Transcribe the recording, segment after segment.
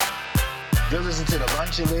You're listening to the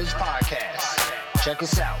Lunch and Lives podcast. Check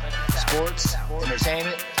us out. Sports,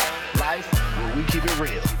 entertainment, life, where we keep it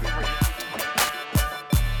real.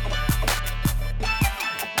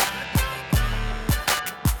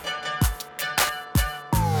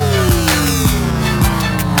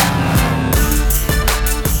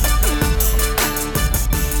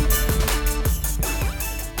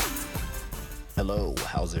 Hello,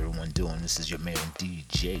 how's everyone doing? This is your man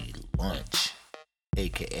DJ Lunch,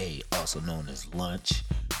 aka also known as Lunch.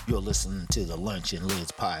 You're listening to the Lunch and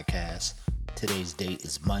Lids podcast. Today's date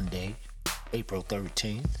is Monday, April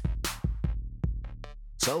 13th.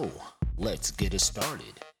 So, let's get it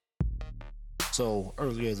started. So,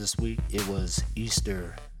 earlier this week, it was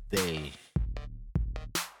Easter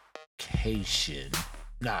vacation.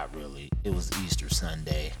 Not really, it was Easter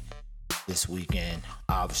Sunday. This weekend,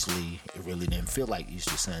 obviously, it really didn't feel like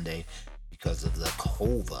Easter Sunday because of the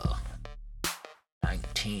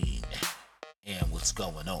COVID-19 and what's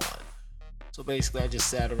going on. So basically, I just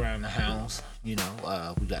sat around the house. We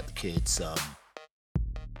got the kids some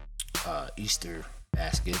Easter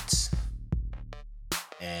baskets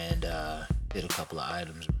and did a couple of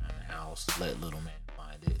items around the house. Let little man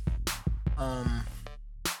find it.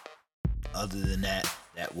 Other than that,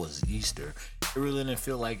 that was Easter. It really didn't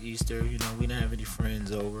feel like Easter. We didn't have any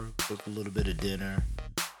friends over. Cooked a little bit of dinner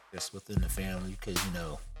just within the family because, we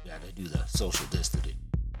got to do the social distancing.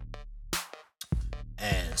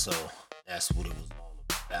 And so that's what it was all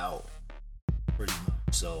about, pretty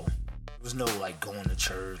much. So there was no like going to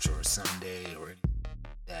church or Sunday or anything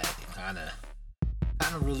like that. It kind of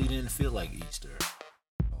really didn't feel like Easter.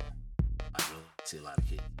 I really didn't see a lot of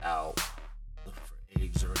kids out looking for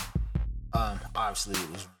eggs or anything. Obviously it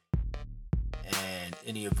was, and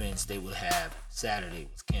any events they would have Saturday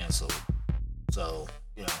was canceled. So,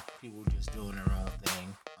 people were just doing their own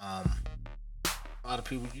thing. A lot of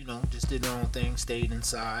people, just did their own thing, stayed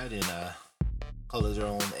inside and colored their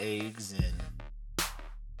own eggs and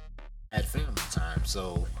had family time.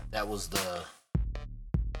 So that was the whole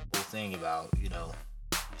thing about,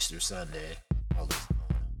 Easter Sunday, all this going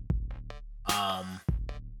on.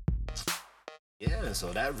 Yeah,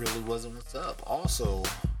 so that really wasn't what's up. Also,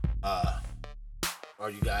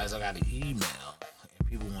 you guys, I got an email and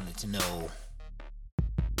people wanted to know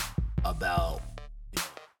about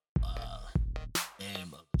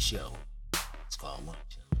name of the show. It's called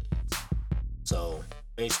Lunch and Lids. So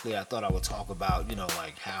basically I thought I would talk about,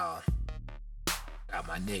 like how I got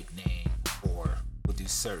my nickname or with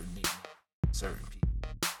these certain nicknames, certain people.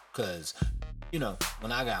 Because,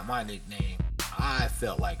 when I got my nickname, I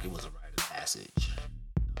felt like it was a rite of passage.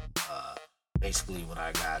 Basically when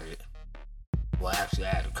I got it, well, actually, I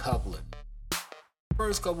had a couple of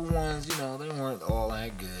first couple ones, they weren't all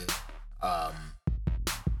that good.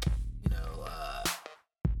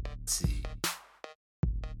 Let's see.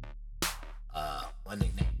 One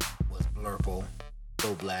nickname was Blurple,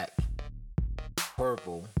 so black,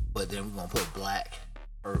 purple, but then we're gonna put black,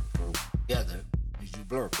 purple together, gives you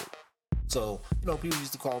Blurple. So, people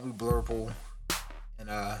used to call me Blurple in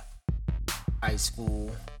high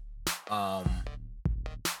school. I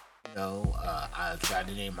tried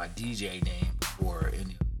to name my DJ name before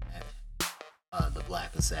any of that. The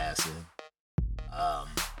Black Assassin.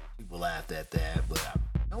 People laughed at that, but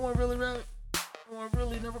no one really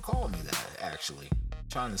never called me that, actually. I'm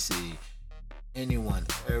trying to see anyone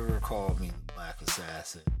ever called me the Black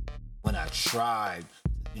Assassin. When I tried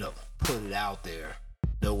to, put it out there,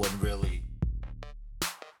 no one really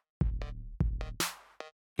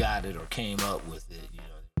got it or came up with it,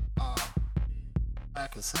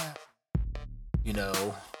 Black Assassin.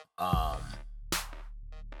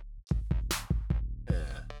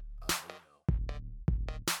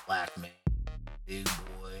 Black man, big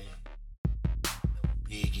boy,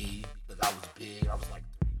 Biggie, because I was big. I was like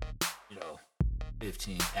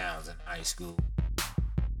 15 pounds in high school.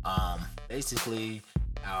 Basically,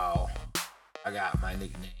 how I got my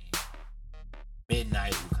nickname,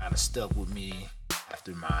 Midnight, kind of stuck with me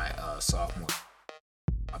after my sophomore.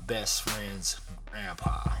 My best friend's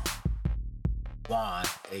grandpa, Juan,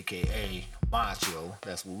 aka Macho,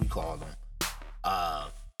 that's what we called him. I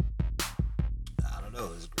don't know,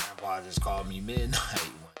 his grandpa just called me Midnight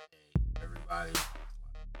one day. Everybody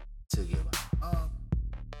took it like,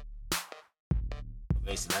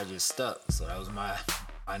 basically I just stuck. So that was my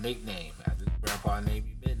nickname. After grandpa named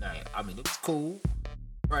me Midnight. I mean, it was cool.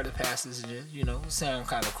 Rite of passage, sound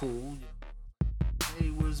kind of cool. Hey,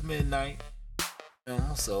 where's Midnight?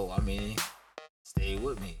 So stay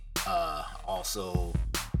with me. Also,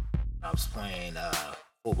 I was playing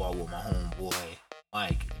football with my homeboy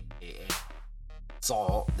Mike, aka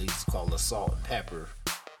Salt. They used to call us Salt and Pepper.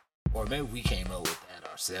 or maybe we came up with that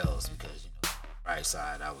ourselves because right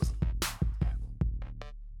side I was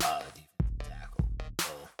defensive tackle,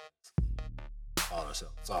 so call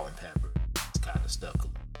ourselves salt and pepper. It's kind of stuck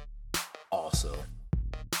also.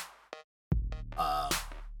 Um,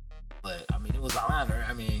 but I mean, it was an honor.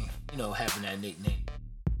 I mean, having that nickname,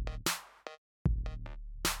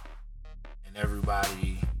 and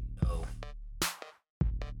everybody,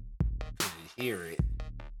 could hear it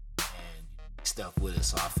and stuff with it.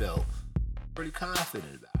 So I felt pretty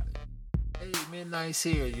confident about it. Hey, Midnight's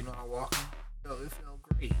here. I walk in. It felt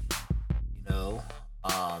great. You know.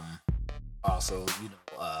 Um. Also,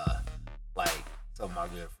 like some of my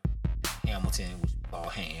good friends, Hamilton, which we call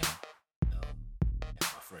Ham. And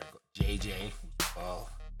my friend JJ, which we call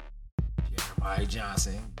Jeremiah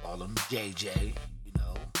Johnson, call him JJ.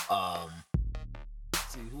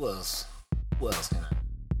 See who else? Who else can I?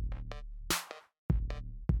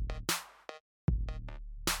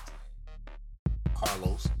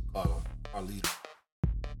 Carlito.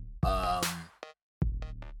 Um,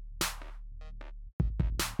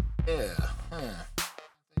 yeah.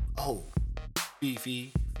 Oh,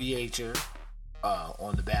 Beefy, VHer,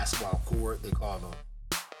 on the basketball court. They call him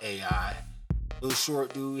AI. Little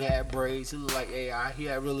short dude, had braids. He looked like AI. He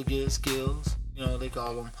had really good skills. They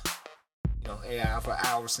call him, AI for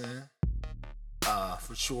Alverson,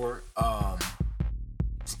 for short.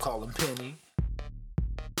 Just call him Penny.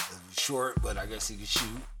 Short, but I guess he could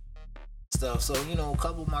shoot stuff. So a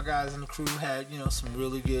couple of my guys in the crew had some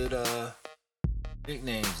really good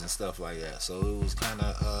nicknames and stuff like that. So it was kind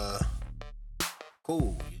of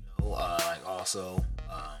cool. Like also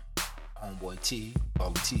homeboy T,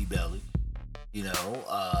 called him T Belly.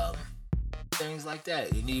 Things like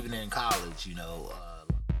that. And even in college,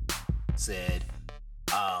 said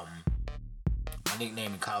my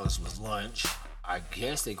nickname in college was Lunch. I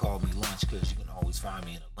guess they called me Lunch because you can always find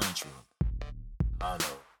me in a lunchroom. I don't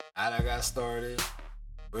know how I got started,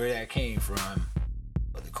 where that came from,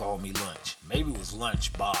 but they called me Lunch. Maybe it was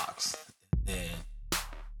Lunch Box. And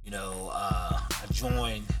then, I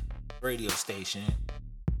joined radio station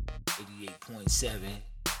 88.7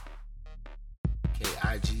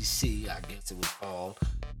 KIGC, I guess it was called.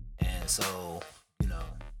 And so,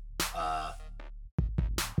 I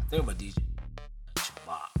think I'm a DJ Lunch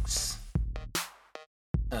Box.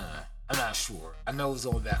 I'm not sure. I know it was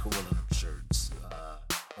on the back of one of them shirts.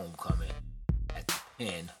 Homecoming at the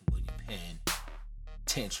Penn, William Penn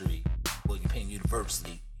Penitentiary, William Penn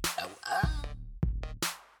University.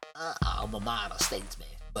 I'm a model statesman.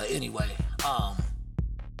 But anyway,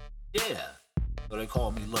 yeah. So they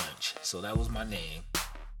called me Lunch. So that was my name.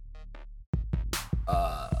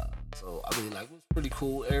 So I mean, it was pretty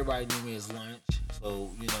cool. Everybody knew me as Lunch.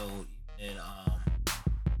 So, in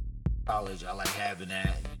college, I like having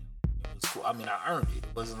that. It was cool. I mean, I earned it.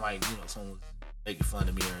 It wasn't like, someone was making fun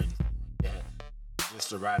of me or anything like that.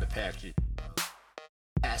 Just a rite of passage,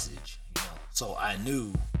 So I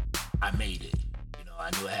knew I made it.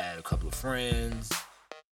 I knew I had a couple of friends.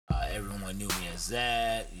 Everyone knew me as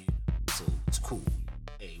that. So it's cool.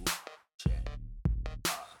 Hey, chat.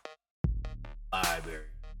 Library.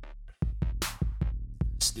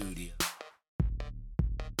 Studio.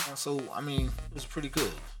 So, I mean, it was pretty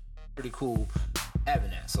good. Pretty cool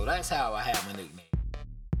having that. So that's how I have my nickname.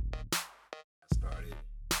 I started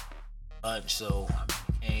Lunch, so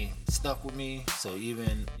I mean, it stuck with me. So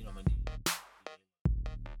even,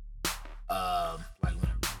 like when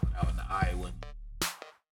I went out in the Iowa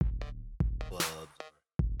clubs or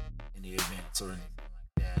any events or anything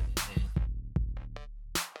like that, and then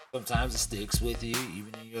sometimes it sticks with you,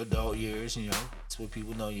 even in your adult years. That's what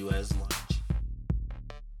people know you as, Lunch.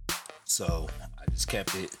 So I just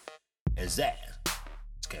kept it as that.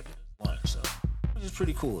 Just kept it as Lunch. So which is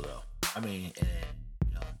pretty cool though. I mean, and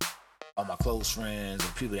all my close friends or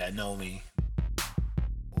people that know me,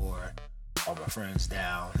 or all my friends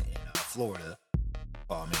down in Florida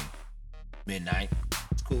call me Midnight.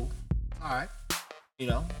 It's cool. All right.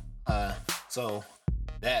 So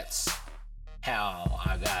that's how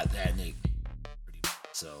I got that nickname. Pretty much.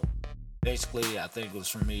 So basically, I think it was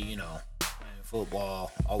for me, playing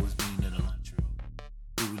football, always being in the lunchroom.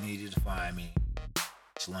 People needed to find me.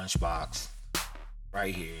 It's Lunchbox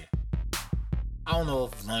right here. I don't know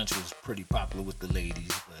if Lunch was pretty popular with the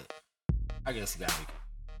ladies, but I guess it got me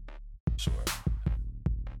sure.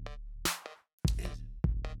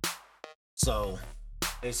 So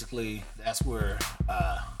basically, that's where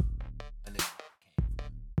the nickname came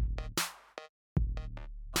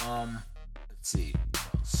from. Let's see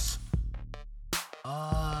what else.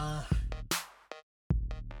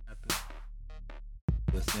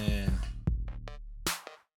 Within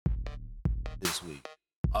this week.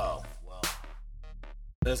 Oh, well,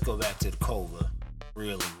 let's go back to the COVID.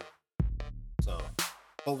 Really. So,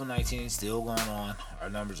 COVID 19 is still going on. Our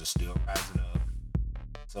numbers are still rising up.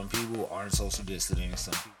 Some people aren't social distancing.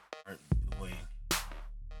 Some people aren't doing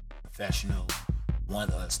professional want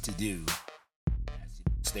us to do.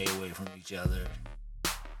 Stay away from each other.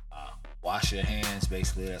 Wash your hands.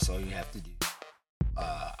 Basically, that's all you have to do.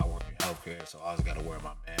 I work in healthcare, so I always got to wear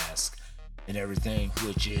my mask and everything,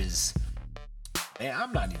 which is, man,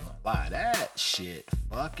 I'm not even gonna lie, that shit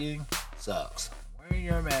fucking sucks. Wearing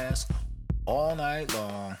your mask all night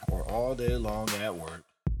long or all day long at work.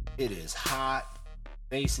 It is hot.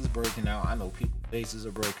 Faces breaking out. I know people faces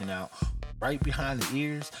are breaking out right behind the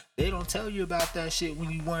ears. They don't tell you about that shit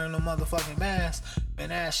when you wearing a motherfucking mask. Man,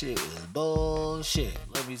 that shit is bullshit.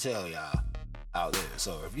 Let me tell y'all out there.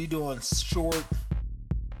 So if you're doing short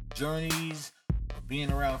journeys or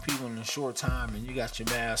being around people in a short time and you got your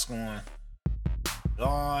mask on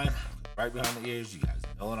right behind the ears, you guys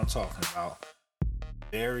know what I'm talking about.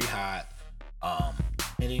 Very hot.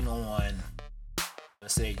 Depending on,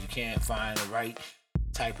 let's say you can't find the right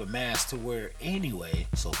type of mask to wear anyway,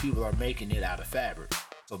 so people are making it out of fabric.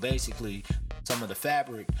 So basically, some of the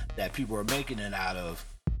fabric that people are making it out of,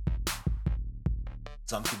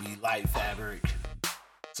 some could be light fabric,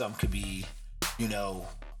 some could be,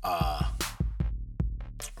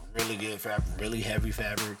 really good fabric, really heavy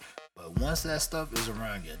fabric. But once that stuff is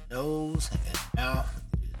around your nose and mouth,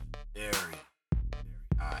 it is very,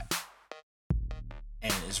 very hot.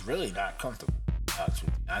 And it's really not comfortable.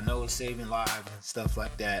 I know it's saving lives and stuff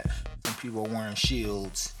like that. Some people are wearing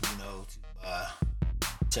shields, to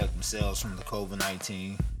protect themselves from the COVID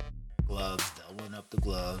 19. Gloves, doubling up the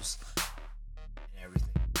gloves, and everything.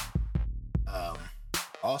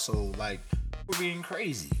 Also, like, we're being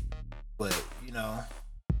crazy. But,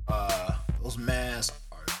 those masks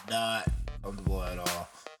are not comfortable at all.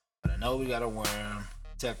 But I know we gotta wear them,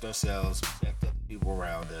 protect ourselves, protect other people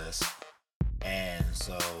around us. And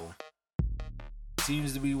so,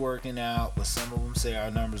 seems to be working out, but some of them say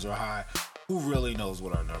our numbers are high. Who really knows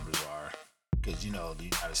what our numbers are? Because, the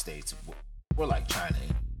United States, we're like China.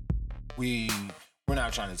 We're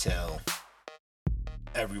not trying to tell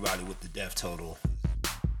everybody what the death total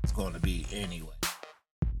is going to be anyway.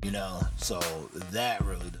 So that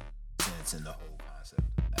really doesn't make sense in the whole concept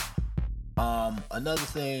of that. Another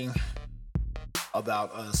thing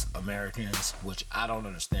about us Americans, which I don't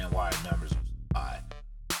understand why our numbers are so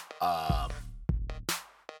high.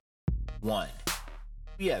 One,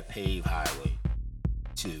 we have paved highway.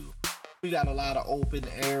 Two, we got a lot of open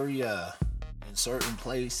area in certain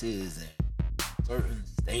places and certain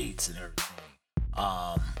states and everything.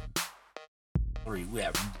 Three, we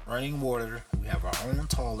have running water. We have our own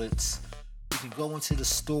toilets. You can go into the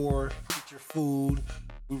store, get your food.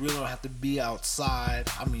 We really don't have to be outside.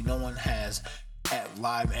 I mean, no one has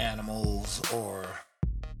live animals or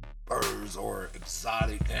birds or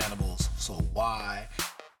exotic animals. So why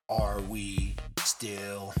are we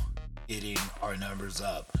still getting our numbers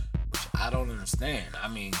up? Which I don't understand. I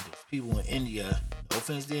mean, there's people in India, no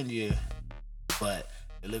offense to India, but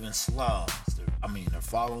they live in slums. They're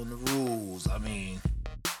following the rules.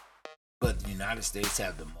 But the United States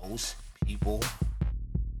have the most people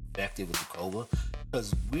infected with the COVID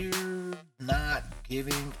because we're not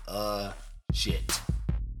giving a shit.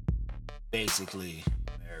 Basically,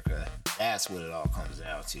 America, that's what it all comes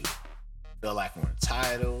down to. Feel like we're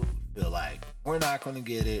entitled, feel like we're not going to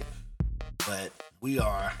get it, but we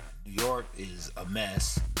are. New York is a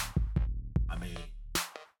mess.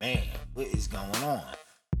 Man, what is going on?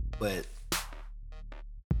 But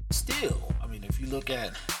still, if you look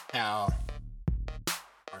at how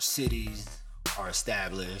our cities are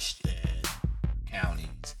established and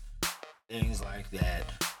counties, things like that,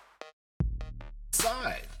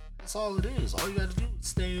 inside. That's all it is. All you got to do is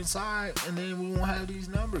stay inside, and then we won't have these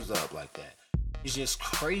numbers up like that. It's just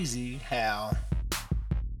crazy how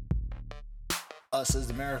us as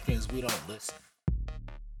Americans, we don't listen.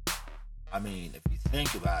 If you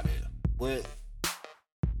think about it, what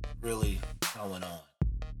really going on?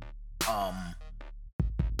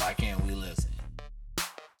 Why can't we listen?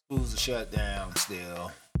 Schools are shut down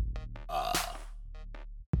still.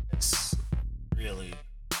 It's really,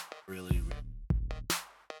 really, really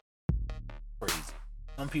crazy.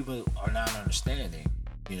 Some people are not understanding,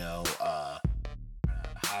 the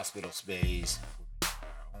hospital space, our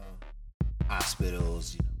own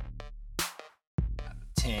hospitals, the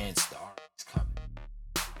tents, the army's coming,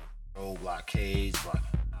 road blockades,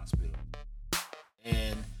 blocking the hospital.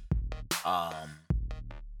 And,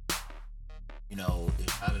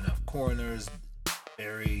 there's not enough coroners,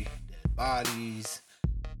 bury dead bodies.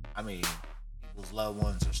 People people's loved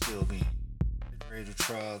ones are still being refrigerator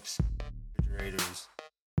trucks, refrigerators.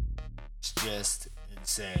 It's just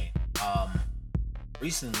insane.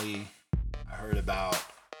 Recently I heard about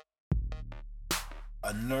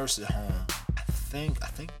a nursing home. I think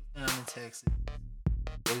down in Texas.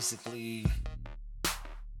 Basically,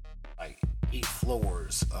 like 8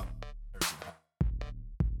 floors of nursing home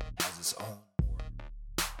has its own ward,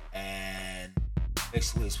 and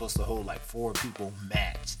basically it's supposed to hold like 4 people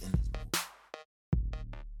max in this ward.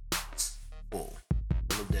 It's full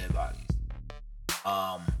of dead bodies.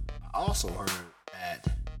 I also heard that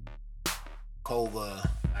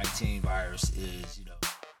COVID-19 virus is,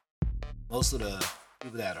 most of the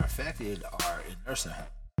people that are affected are in nursing homes.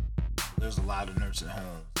 There's a lot of nursing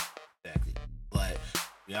homes affected. But to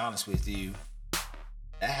be honest with you,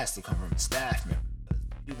 that has to come from the staff member. Because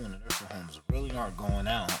people in the nursing homes really aren't going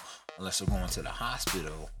out unless they're going to the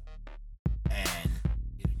hospital and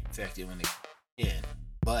getting infected when they come in.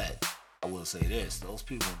 But I will say this, those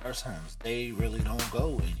people in nursing homes, they really don't go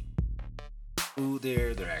anywhere. Food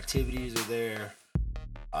there, their activities are there,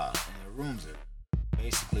 and their rooms are there.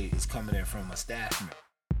 Basically, it's coming in from a staff member.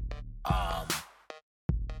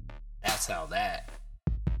 That's how that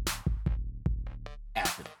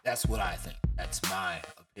happened. That's what I think. That's my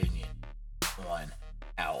opinion on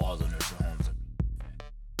how all the nursing homes are being affected.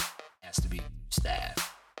 It has to be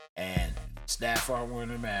staff. And staff aren't wearing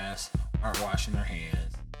their masks, aren't washing their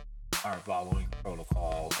hands, aren't following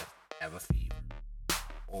protocol if they have a fever,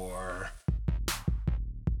 or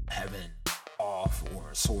having cough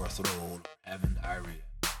or a sore throat, having diarrhea.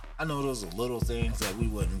 I know those are little things that we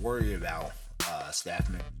wouldn't worry about. Staff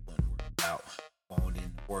members wouldn't worry about going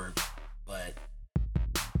into work, but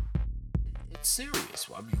it's serious.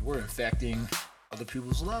 I mean, we're infecting other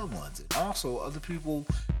people's loved ones, and also other people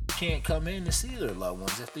can't come in to see their loved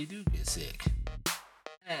ones if they do get sick.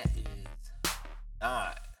 That is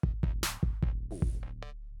not cool.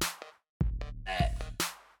 That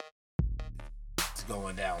is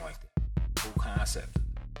going down like that. The whole concept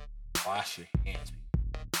of wash your hands.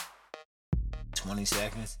 20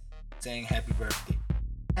 seconds saying happy birthday.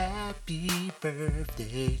 Happy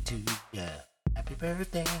birthday to ya. Happy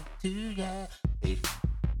birthday to ya.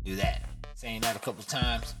 Do that. Saying that a couple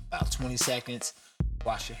times, about 20 seconds.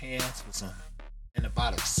 Wash your hands with some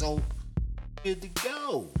antibiotic soap. Good to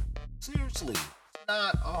go. Seriously. It's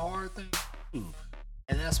not a hard thing to do.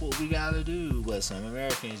 And that's what we gotta do. But some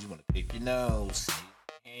Americans, you wanna pick your nose, sneeze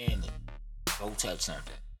your hand, and go touch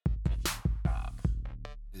something.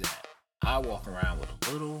 Do that. I walk around with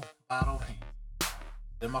a little bottle of hand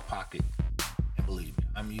in my pocket, and believe me,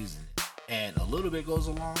 I'm using it. And a little bit goes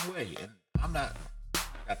a long way. And I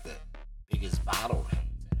got the biggest bottle of hand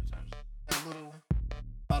sanitizer. That little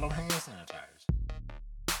bottle of hand sanitizers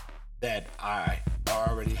that I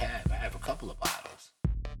already have. I have a couple of bottles.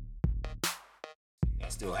 I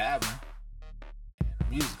still have them, and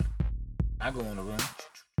I'm using them. I go in the room,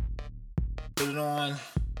 put it on,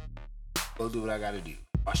 go do what I gotta do.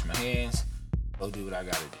 Wash my hands, go do what I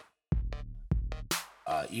gotta do.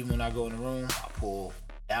 Even when I go in the room, I pull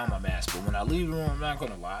down my mask. But when I leave the room, I'm not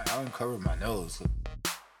gonna lie, I uncover my nose.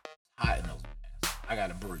 It's hot in those masks. I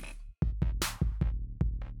gotta breathe.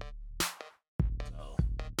 So,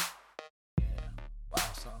 yeah.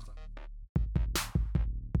 Wow, sounds like.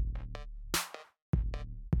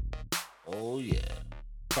 Oh yeah.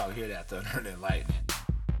 Probably hear that thunder and lightning.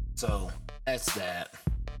 So that's that.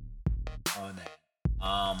 On that.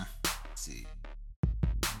 Let's see.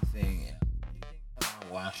 Anything I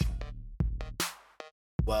watched?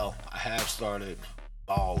 Well, I have started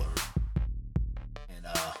Ballers. And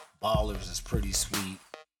Ballers is pretty sweet.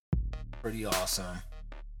 Pretty awesome.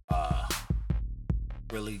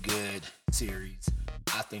 Really good series.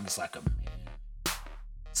 I think it's like a man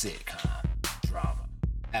sitcom drama.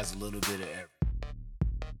 Has a little bit of everything.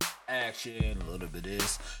 Action, a little bit of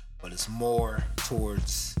this, but it's more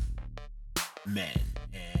towards men,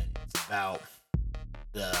 and it's about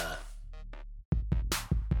the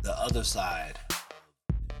other side of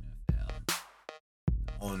the NFL,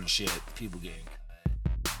 ownership, people getting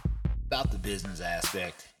cut, about the business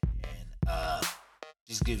aspect, and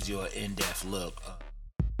just gives you an in-depth look of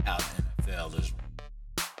how the NFL is,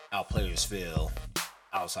 how players feel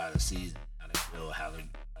outside of the season, how they feel, how they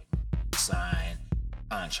like sign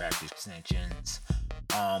contract extensions.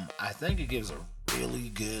 I think it gives a really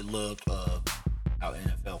good look of how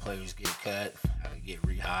NFL players get cut, how they get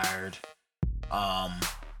rehired.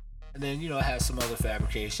 And then, it has some other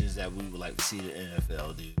fabrications that we would like to see the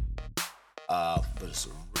NFL do. But it's a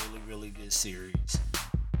really, really good series.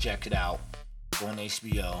 Check it out. Go on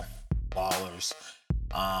HBO. Ballers.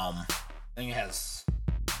 I think it has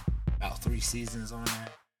about 3 seasons on there.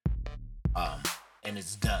 And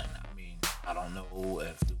it's done. I mean, I don't know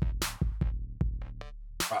if the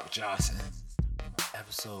Rock Johnson's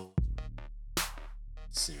episode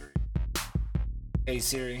Siri. Hey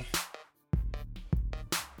Siri,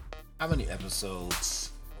 how many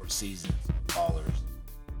episodes or seasons of Ballers?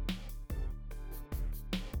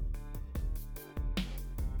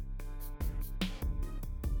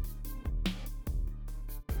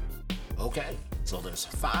 Okay, so there's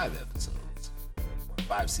 5 episodes or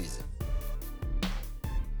 5 seasons.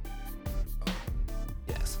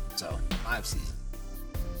 Yes, so 5 seasons.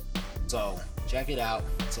 So check it out.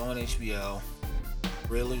 It's on HBO.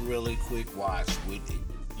 Really, really quick watch. With it,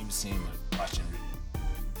 you seem like watching.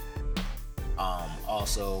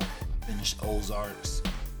 Also finished Ozarks.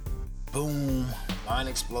 Boom, mind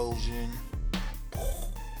explosion.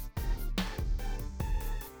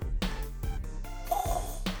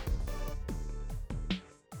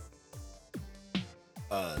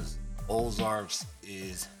 Ozarks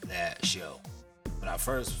is that show. When I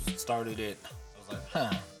first started it, I was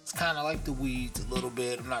like, it's kind of like The Weeds a little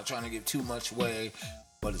bit. I'm not trying to give too much away,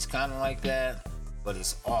 but it's kind of like that, but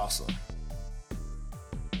it's awesome.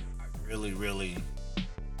 I really, really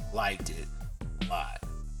liked it a lot.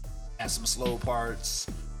 Had some slow parts,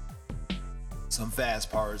 some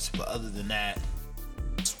fast parts, but other than that,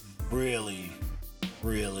 it's really,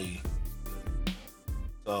 really good.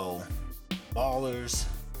 So, Ballers,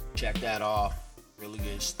 check that off. Really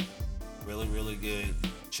good, really good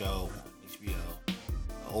show on HBO.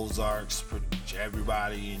 The Ozarks, pretty much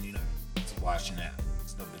everybody in the United States is watching that.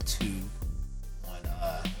 It's number 2 on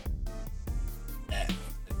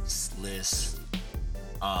Netflix list.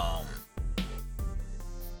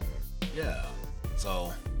 Yeah.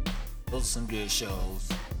 So those are some good shows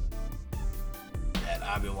that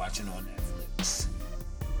I've been watching on Netflix.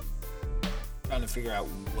 Trying to figure out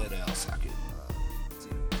what else I could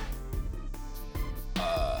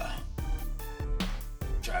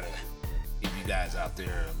try to give you guys out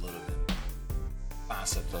there a little bit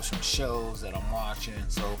concept of some shows that I'm watching.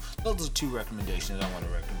 So those are 2 recommendations I want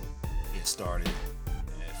to recommend. Get started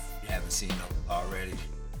if you haven't seen them already.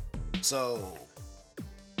 So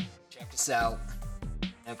check us out.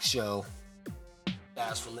 Next show.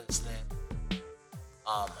 Thanks for listening.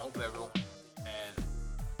 Hope everyone